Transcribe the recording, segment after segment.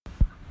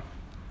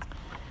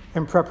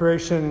In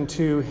preparation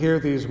to hear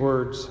these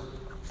words,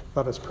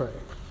 let us pray.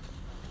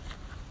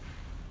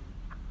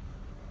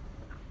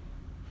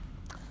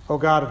 O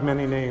God of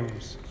many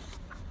names,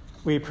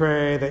 we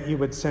pray that you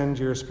would send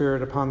your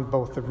Spirit upon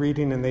both the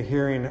reading and the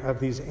hearing of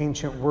these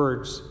ancient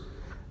words,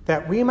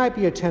 that we might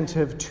be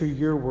attentive to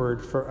your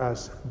word for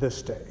us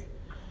this day.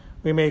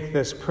 We make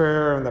this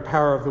prayer in the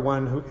power of the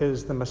one who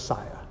is the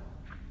Messiah.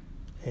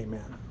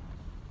 Amen.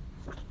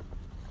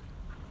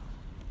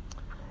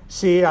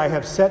 See, I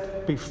have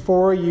set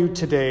before you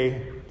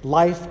today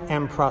life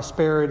and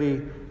prosperity,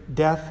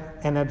 death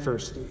and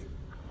adversity.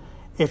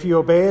 If you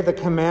obey the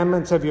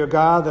commandments of your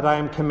God that I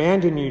am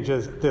commanding you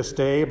this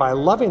day by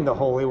loving the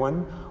Holy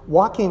One,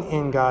 walking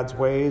in God's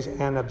ways,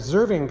 and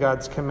observing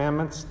God's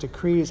commandments,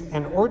 decrees,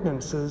 and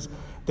ordinances,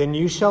 then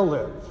you shall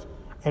live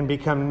and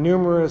become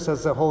numerous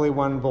as the Holy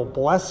One will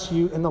bless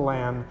you in the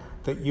land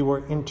that you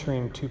are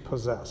entering to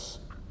possess.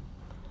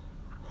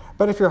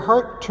 But if your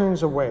heart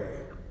turns away,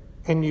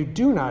 and you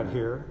do not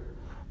hear,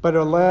 but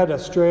are led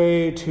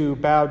astray to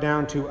bow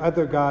down to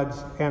other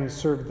gods and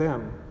serve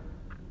them,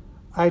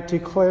 I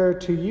declare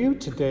to you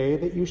today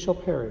that you shall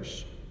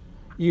perish.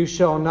 You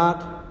shall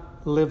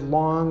not live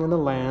long in the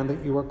land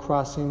that you are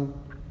crossing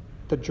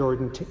the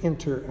Jordan to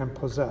enter and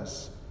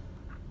possess.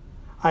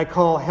 I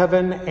call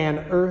heaven and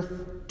earth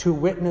to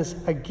witness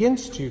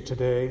against you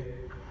today.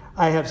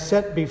 I have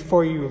set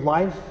before you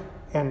life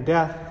and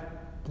death,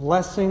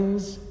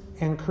 blessings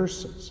and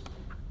curses.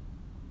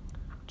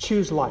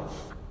 Choose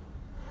life,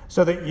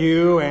 so that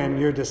you and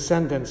your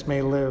descendants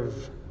may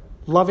live,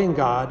 loving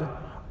God,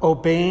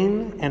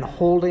 obeying and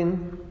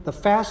holding the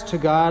fast to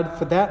God,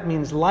 for that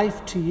means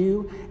life to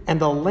you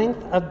and the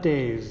length of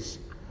days,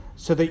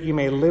 so that you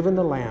may live in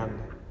the land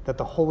that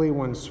the Holy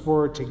One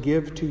swore to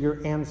give to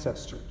your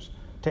ancestors,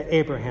 to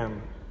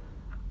Abraham,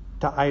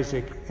 to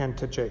Isaac, and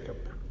to Jacob.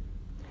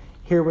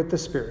 Hear what the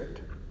Spirit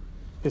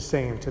is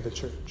saying to the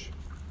church.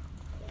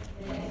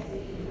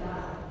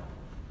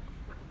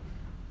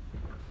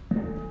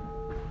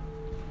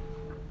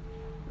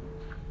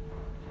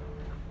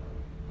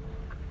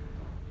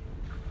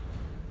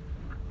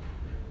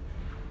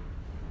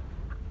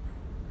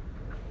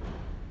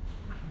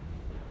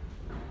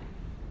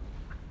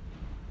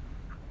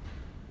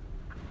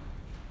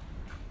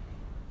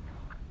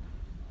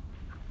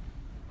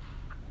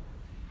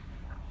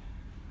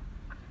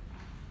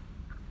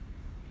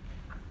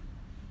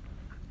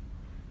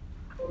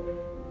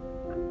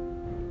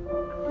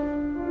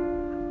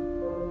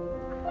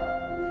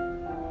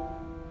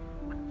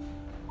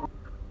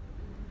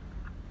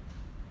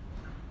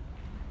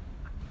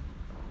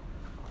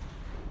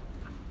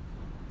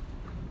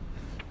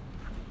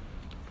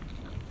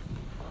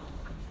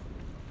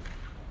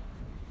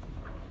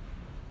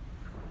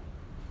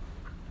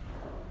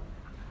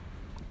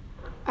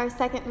 Our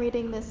second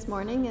reading this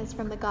morning is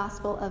from the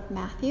Gospel of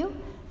Matthew,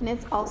 and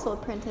it's also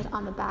printed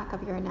on the back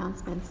of your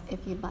announcements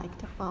if you'd like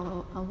to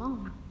follow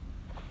along.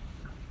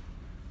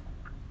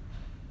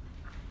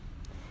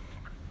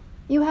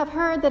 You have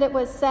heard that it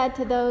was said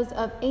to those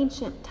of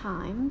ancient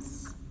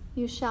times,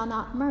 "You shall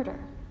not murder.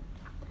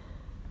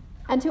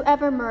 And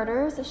whoever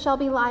murders shall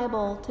be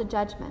liable to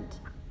judgment.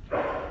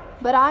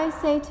 But I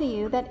say to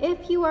you that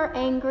if you are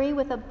angry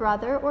with a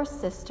brother or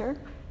sister,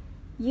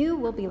 you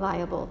will be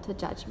liable to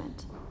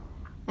judgment.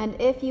 And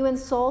if you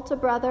insult a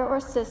brother or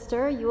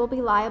sister, you will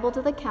be liable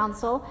to the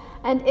council.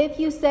 And if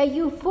you say,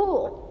 'You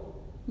fool,'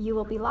 you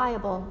will be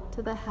liable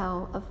to the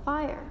hell of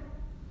fire.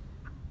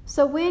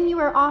 So when you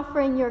are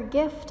offering your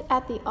gift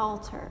at the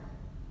altar,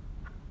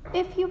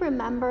 if you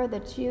remember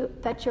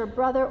that your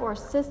brother or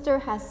sister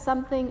has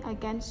something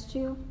against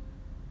you,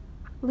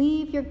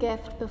 leave your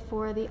gift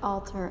before the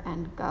altar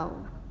and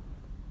go.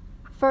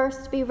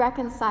 First be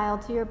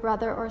reconciled to your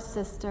brother or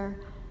sister,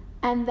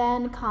 and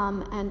then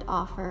come and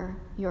offer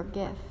your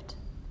gift.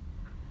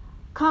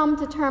 Come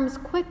to terms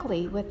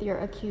quickly with your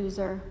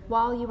accuser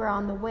while you are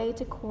on the way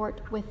to court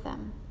with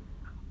them,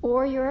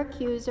 or your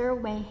accuser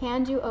may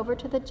hand you over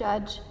to the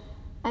judge,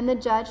 and the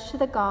judge to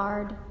the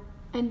guard,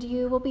 and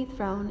you will be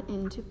thrown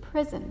into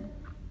prison.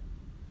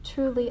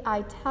 Truly,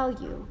 I tell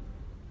you,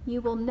 you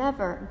will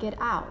never get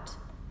out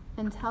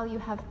until you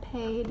have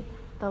paid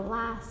the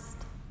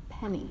last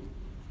penny.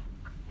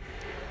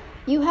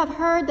 You have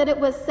heard that it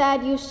was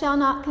said, 'You shall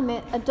not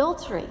commit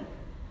adultery.'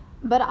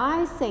 But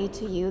I say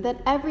to you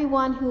that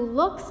everyone who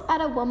looks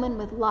at a woman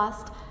with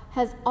lust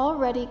has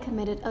already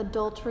committed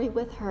adultery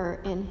with her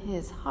in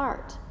his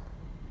heart.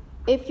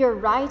 If your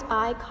right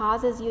eye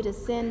causes you to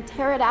sin,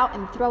 tear it out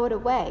and throw it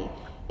away.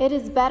 It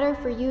is better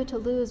for you to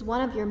lose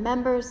one of your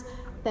members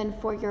than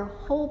for your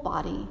whole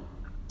body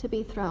to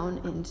be thrown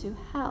into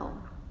hell.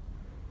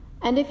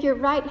 And if your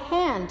right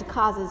hand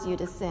causes you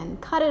to sin,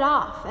 cut it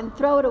off and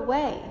throw it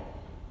away.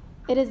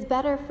 It is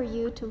better for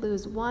you to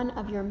lose one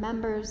of your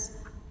members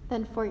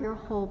than for your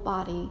whole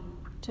body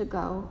to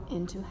go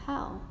into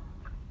hell.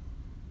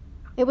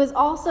 It was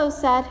also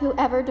said,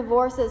 'Whoever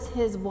divorces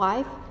his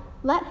wife,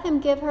 let him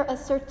give her a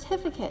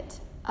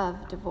certificate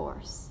of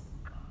divorce.'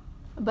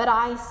 But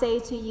I say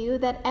to you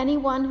that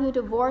anyone who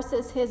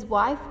divorces his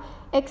wife,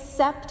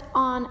 except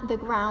on the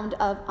ground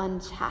of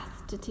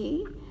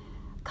unchastity,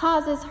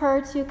 causes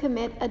her to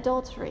commit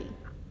adultery.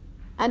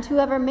 And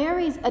whoever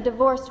marries a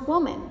divorced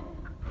woman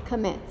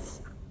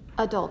commits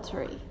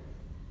adultery.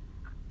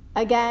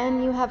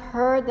 Again, you have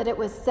heard that it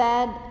was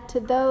said to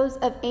those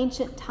of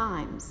ancient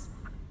times,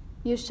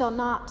 you shall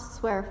not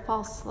swear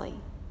falsely,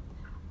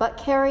 but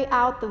carry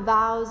out the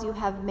vows you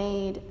have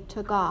made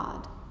to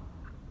God.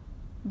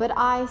 But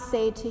I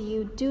say to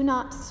you, do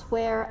not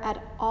swear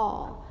at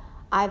all,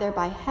 either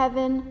by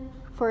heaven,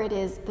 for it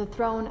is the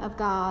throne of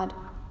God,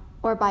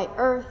 or by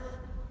earth,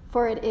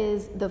 for it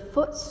is the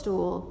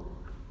footstool,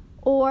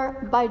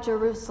 or by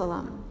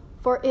Jerusalem,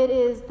 for it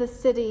is the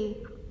city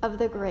of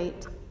the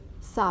great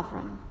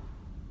sovereign.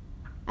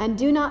 And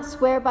do not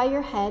swear by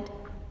your head,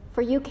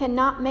 for you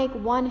cannot make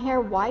one hair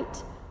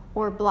white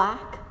or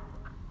black.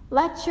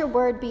 Let your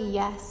word be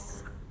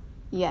yes,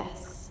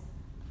 yes,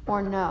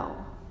 or no,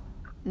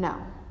 no.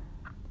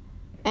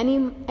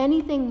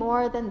 Anything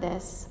more than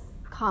this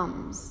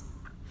comes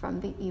from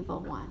the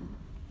evil one.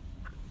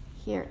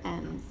 Here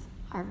ends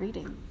our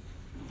reading.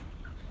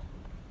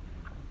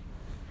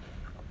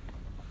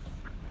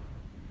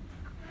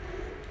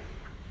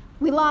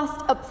 We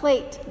lost a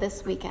plate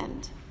this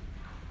weekend.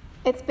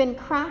 It's been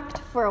cracked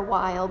for a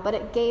while, but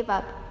it gave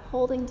up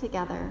holding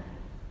together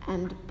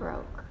and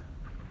broke.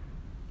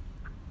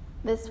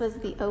 This was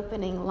the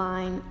opening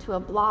line to a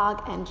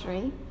blog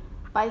entry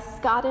by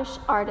Scottish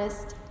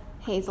artist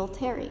Hazel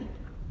Terry.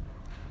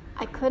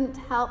 I couldn't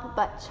help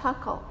but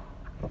chuckle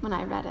when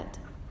I read it.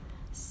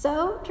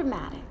 So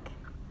dramatic,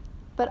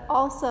 but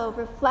also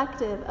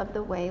reflective of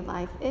the way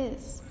life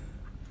is.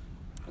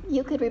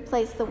 You could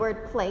replace the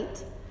word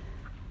plate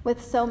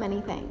with so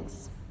many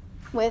things.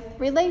 With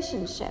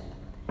relationship.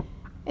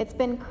 It's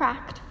been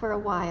cracked for a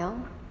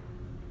while,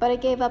 but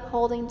it gave up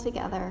holding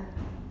together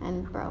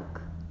and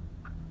broke.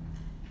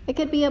 It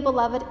could be a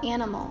beloved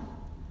animal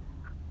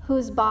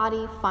whose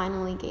body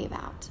finally gave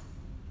out.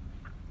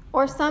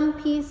 Or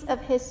some piece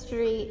of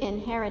history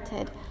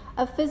inherited,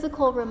 a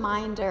physical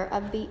reminder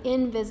of the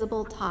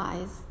invisible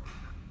ties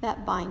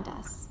that bind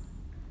us.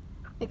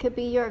 It could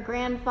be your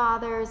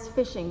grandfather's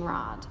fishing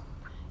rod,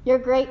 your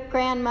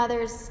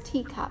great-grandmother's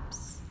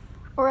teacups,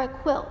 or a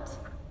quilt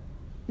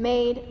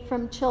made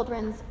from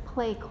children's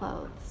play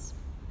clothes,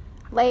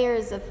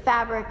 layers of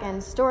fabric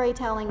and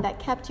storytelling that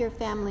kept your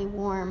family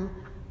warm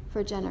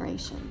for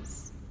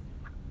generations.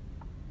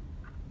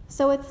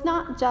 So it's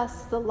not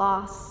just the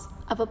loss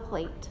of a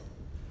plate,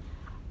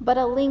 but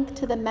a link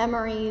to the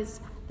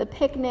memories, the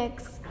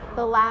picnics,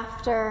 the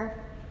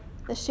laughter,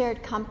 the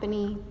shared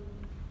company,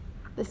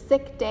 the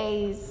sick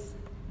days,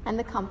 and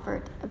the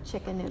comfort of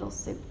chicken noodle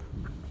soup.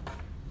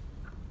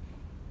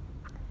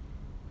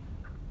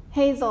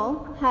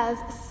 Hazel has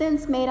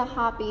since made a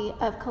hobby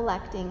of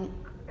collecting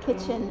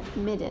kitchen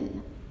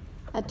midden,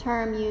 a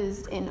term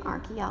used in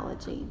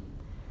archaeology.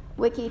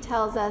 Wiki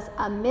tells us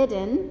a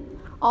midden,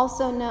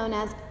 also known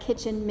as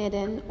kitchen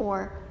midden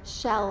or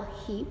shell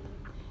heap,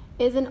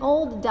 is an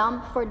old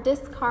dump for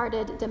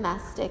discarded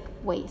domestic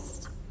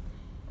waste.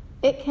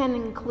 It can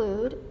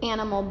include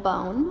animal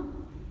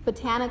bone,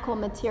 botanical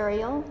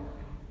material,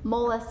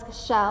 mollusk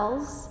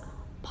shells,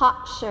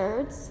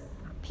 potsherds,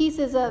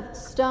 pieces of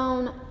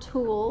stone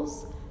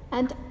tools,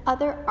 and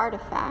other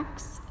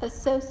artifacts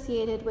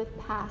associated with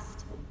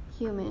past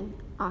human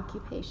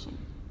occupation.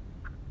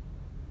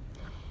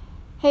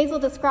 Hazel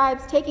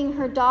describes taking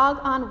her dog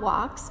on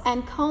walks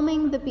and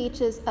combing the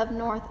beaches of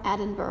North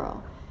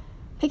Edinburgh,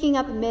 picking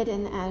up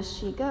midden as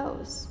she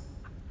goes.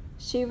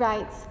 She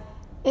writes,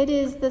 "It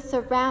is the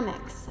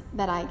ceramics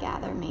that I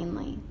gather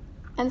mainly,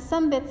 and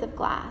some bits of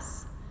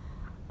glass.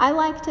 I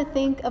like to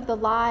think of the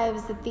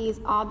lives that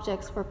these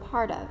objects were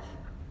part of,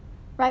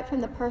 right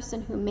from the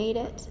person who made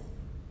it,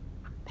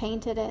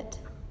 painted it,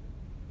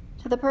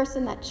 to the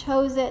person that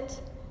chose it,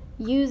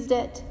 used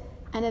it,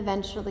 and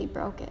eventually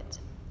broke it.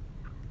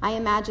 I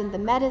imagine the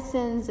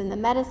medicines in the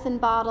medicine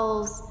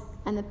bottles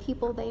and the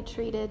people they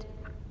treated,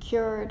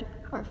 cured,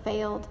 or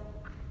failed,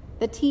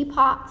 the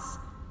teapots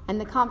and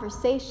the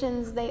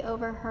conversations they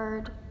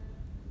overheard.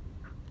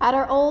 At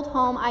our old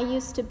home, I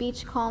used to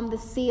beachcomb the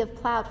sea of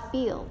plowed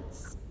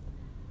fields.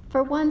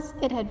 For once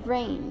it had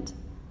rained,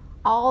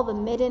 all the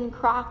midden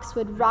crocks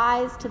would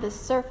rise to the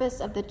surface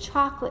of the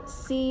chocolate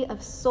sea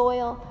of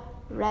soil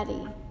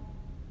ready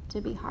to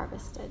be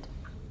harvested."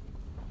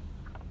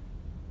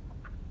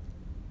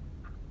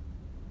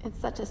 It's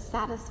such a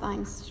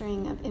satisfying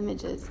string of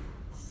images,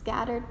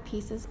 scattered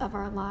pieces of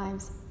our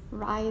lives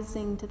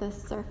rising to the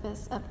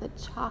surface of the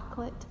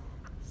chocolate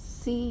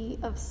sea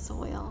of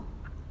soil,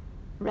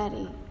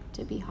 ready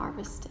to be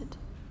harvested.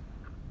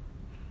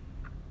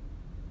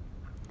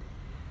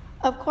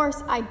 Of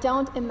course, I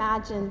don't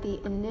imagine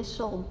the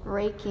initial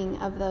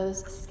breaking of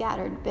those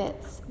scattered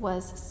bits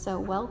was so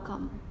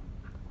welcome,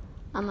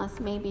 unless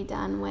maybe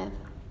done with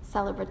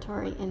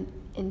celebratory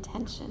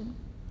intention.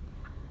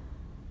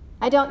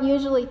 I don't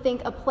usually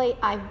think a plate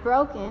I've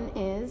broken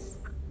is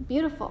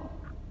beautiful,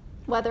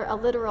 whether a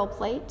literal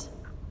plate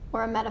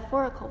or a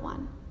metaphorical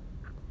one.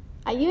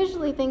 I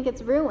usually think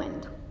it's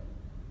ruined.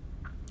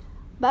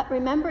 But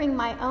remembering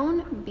my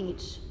own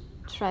beach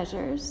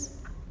treasures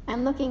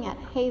and looking at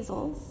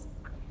Hazel's,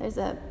 there's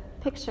a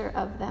picture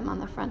of them on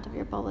the front of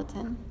your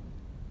bulletin.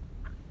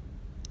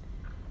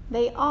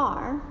 They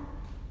are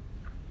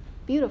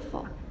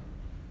beautiful.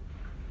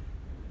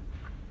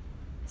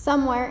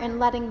 Somewhere in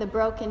letting the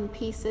broken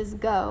pieces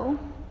go,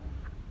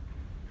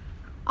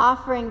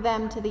 offering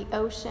them to the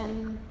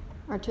ocean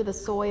or to the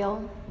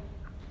soil,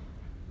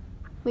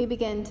 we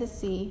begin to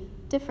see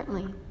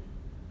differently.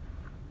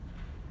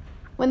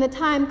 When the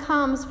time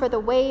comes for the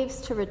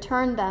waves to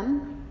return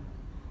them,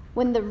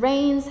 when the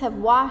rains have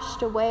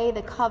washed away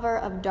the cover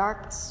of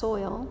dark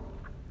soil,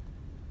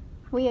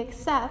 we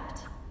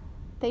accept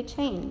they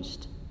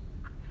changed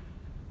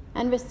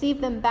and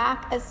receive them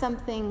back as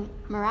something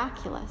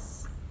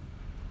miraculous,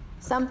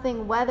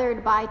 something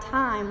weathered by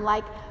time,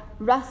 like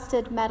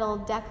rusted metal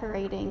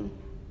decorating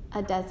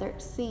a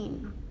desert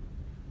scene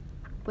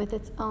with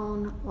its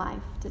own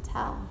life to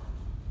tell.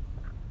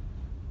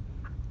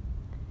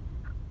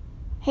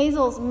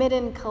 Hazel's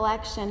midden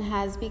collection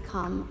has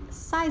become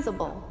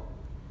sizable,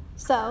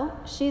 so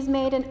she's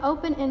made an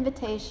open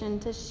invitation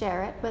to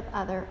share it with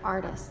other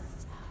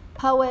artists,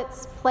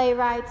 poets,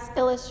 playwrights,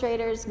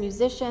 illustrators,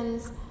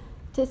 musicians,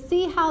 to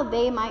see how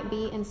they might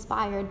be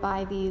inspired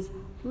by these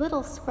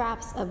little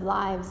scraps of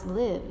lives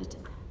lived,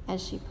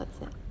 as she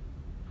puts it.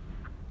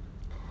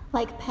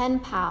 Like pen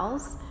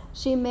pals,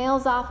 she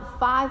mails off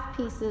 5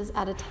 pieces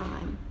at a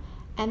time,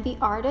 and the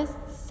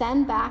artists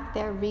send back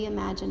their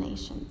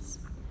reimaginations.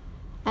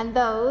 And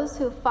those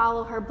who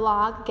follow her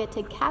blog get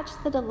to catch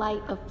the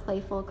delight of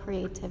playful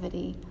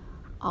creativity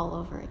all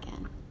over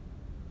again.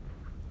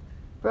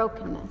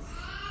 Brokenness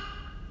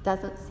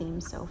doesn't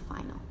seem so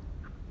final.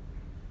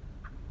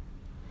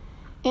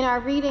 In our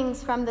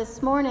readings from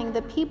this morning,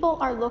 the people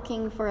are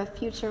looking for a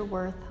future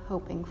worth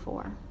hoping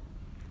for.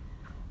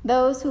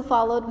 Those who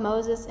followed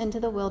Moses into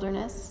the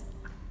wilderness,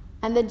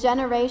 and the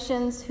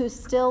generations who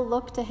still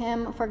look to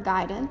him for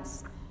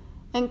guidance,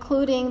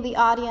 including the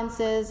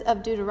audiences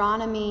of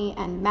Deuteronomy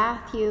and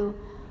Matthew,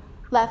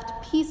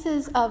 left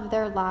pieces of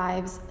their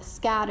lives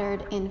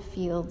scattered in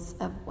fields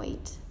of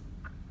wait.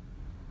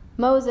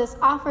 Moses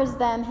offers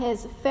them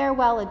his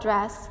farewell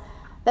address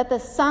that the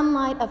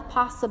sunlight of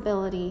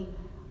possibility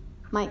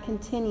might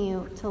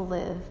continue to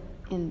live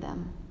in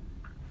them.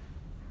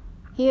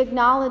 He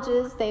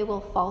acknowledges they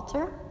will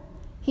falter.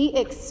 He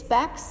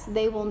expects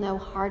they will know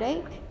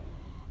heartache,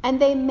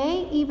 and they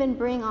may even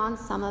bring on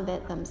some of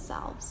it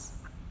themselves.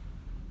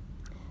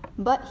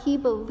 But he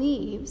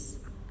believes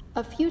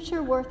a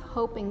future worth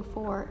hoping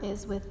for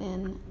is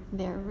within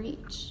their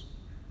reach.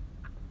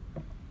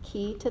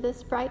 Key to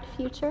this bright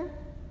future?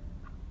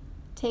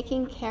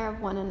 Taking care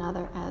of one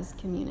another as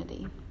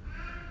community.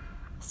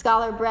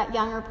 Scholar Brett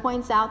Younger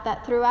points out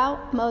that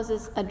throughout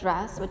Moses'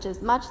 address, which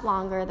is much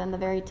longer than the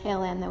very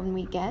tail end that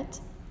we get,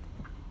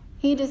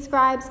 he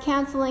describes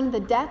canceling the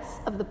debts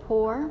of the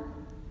poor,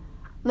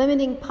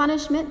 limiting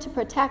punishment to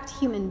protect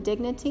human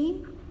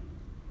dignity,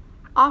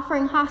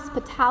 offering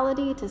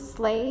hospitality to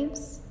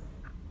slaves,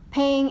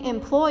 paying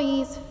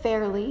employees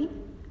fairly,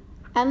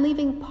 and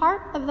leaving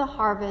part of the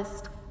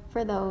harvest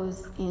for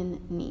those in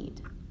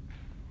need.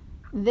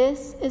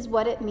 This is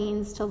what it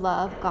means to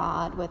love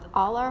God with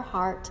all our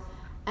heart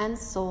and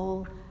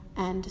soul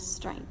and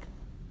strength.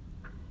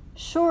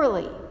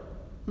 Surely,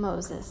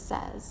 Moses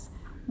says,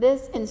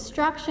 this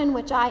instruction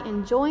which I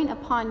enjoin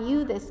upon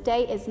you this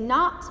day is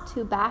not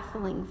too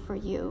baffling for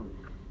you,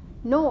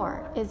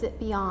 nor is it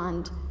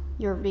beyond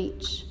your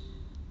reach.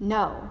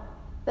 No,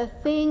 the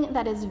thing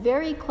that is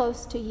very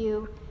close to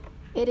you,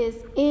 it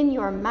is in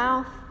your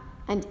mouth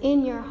and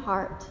in your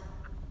heart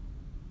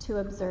to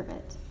observe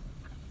it.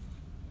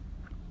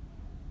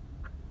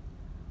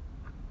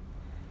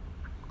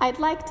 I'd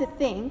like to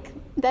think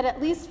that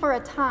at least for a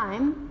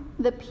time,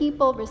 the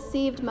people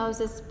received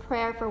Moses'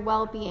 prayer for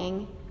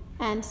well-being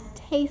and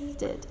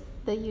tasted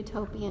the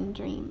utopian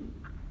dream.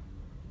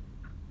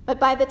 But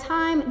by the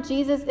time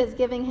Jesus is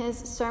giving his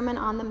Sermon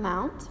on the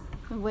Mount,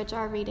 which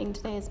our reading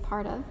today is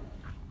part of,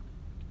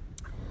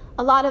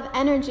 a lot of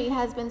energy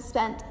has been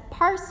spent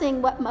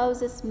parsing what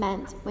Moses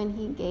meant when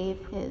he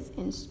gave his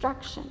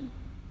instruction.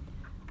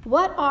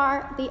 What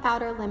are the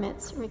outer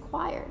limits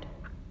required?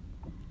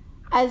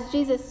 As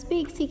Jesus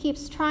speaks, he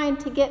keeps trying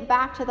to get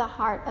back to the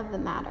heart of the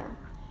matter,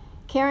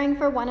 caring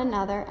for one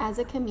another as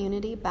a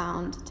community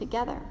bound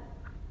together.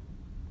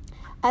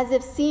 As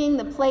if seeing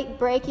the plate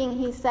breaking,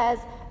 he says,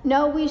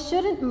 no, we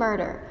shouldn't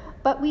murder,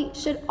 but we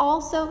should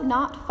also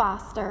not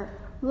foster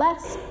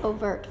less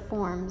overt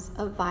forms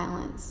of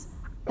violence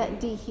that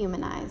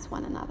dehumanize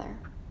one another.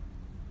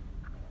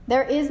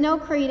 There is no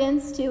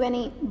credence to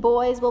any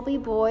boys will be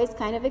boys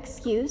kind of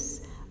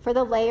excuse for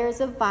the layers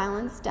of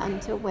violence done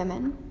to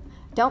women.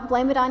 Don't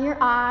blame it on your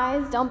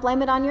eyes. Don't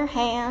blame it on your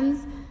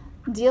hands.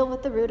 Deal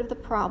with the root of the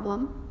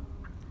problem.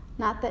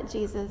 Not that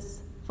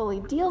Jesus fully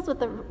deals with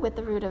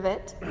the root of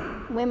it.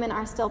 Women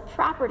are still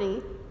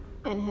property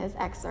in his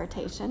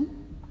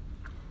exhortation.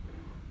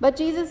 But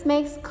Jesus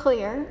makes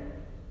clear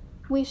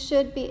we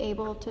should be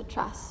able to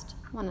trust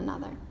one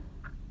another.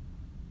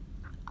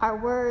 Our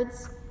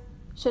words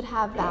should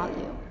have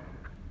value.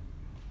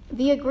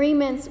 The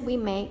agreements we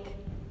make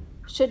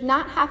should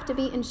not have to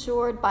be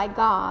ensured by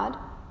God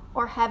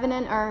or heaven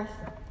and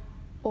earth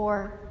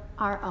or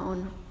our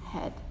own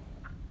head.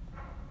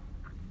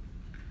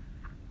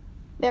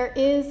 There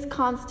is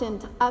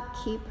constant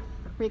upkeep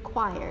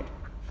required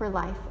for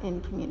life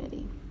in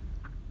community.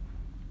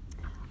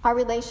 Our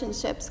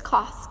relationships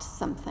cost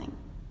something.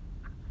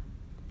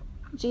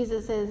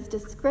 Jesus is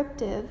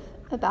descriptive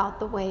about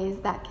the ways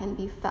that can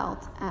be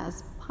felt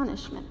as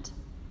punishment.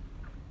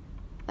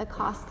 The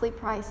costly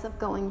price of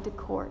going to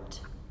court,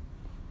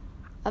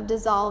 of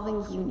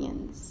dissolving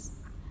unions,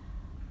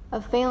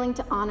 of failing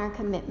to honor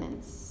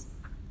commitments,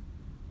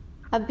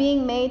 of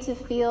being made to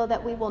feel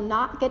that we will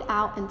not get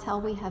out until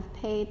we have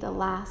paid the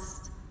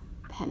last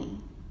penny.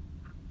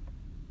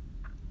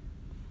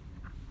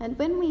 And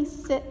when we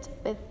sit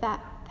with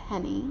that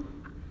penny,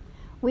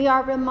 we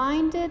are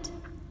reminded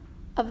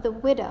of the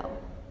widow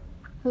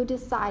who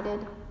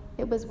decided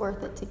it was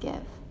worth it to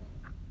give.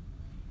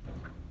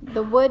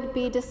 The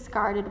would-be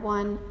discarded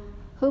one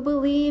who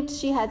believed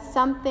she had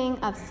something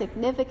of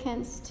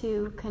significance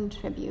to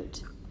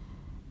contribute,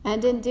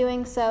 and in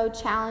doing so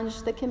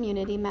challenged the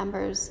community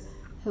members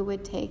who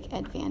would take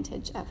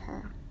advantage of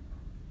her.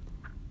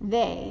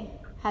 They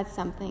had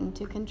something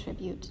to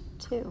contribute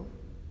too.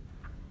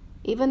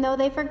 Even though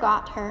they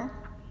forgot her,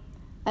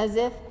 as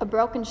if a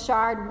broken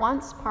shard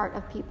once part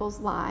of people's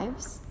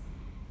lives,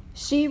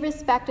 she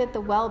respected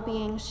the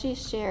well-being she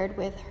shared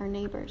with her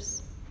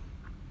neighbors.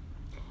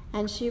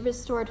 And she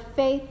restored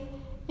faith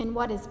in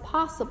what is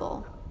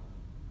possible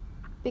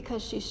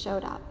because she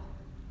showed up.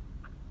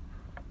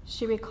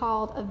 She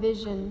recalled a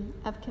vision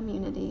of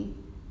community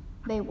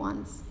they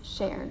once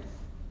shared.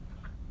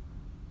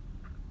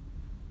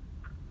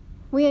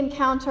 We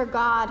encounter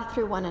God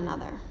through one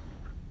another.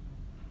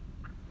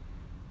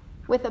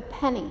 With a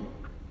penny,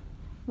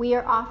 we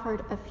are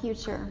offered a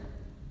future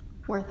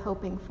worth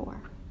hoping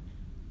for.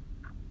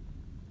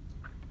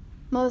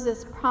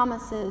 Moses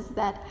promises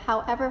that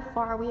however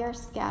far we are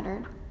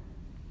scattered,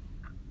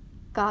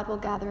 God will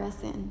gather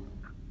us in,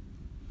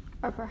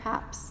 or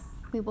perhaps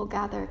we will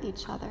gather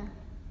each other.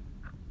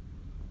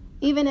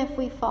 Even if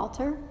we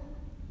falter,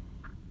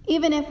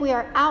 even if we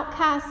are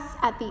outcasts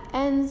at the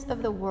ends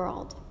of the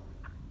world,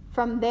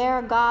 from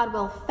there God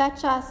will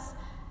fetch us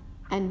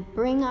and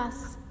bring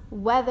us,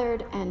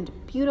 weathered and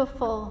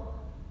beautiful,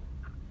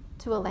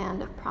 to a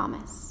land of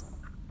promise,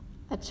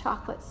 a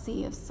chocolate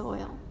sea of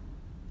soil.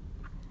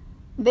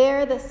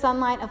 There, the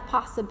sunlight of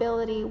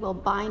possibility will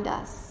bind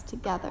us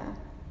together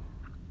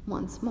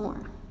once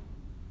more.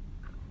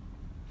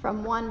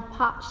 From one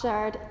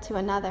potsherd to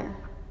another,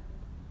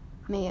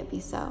 may it be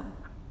so.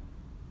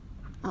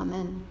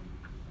 Amen.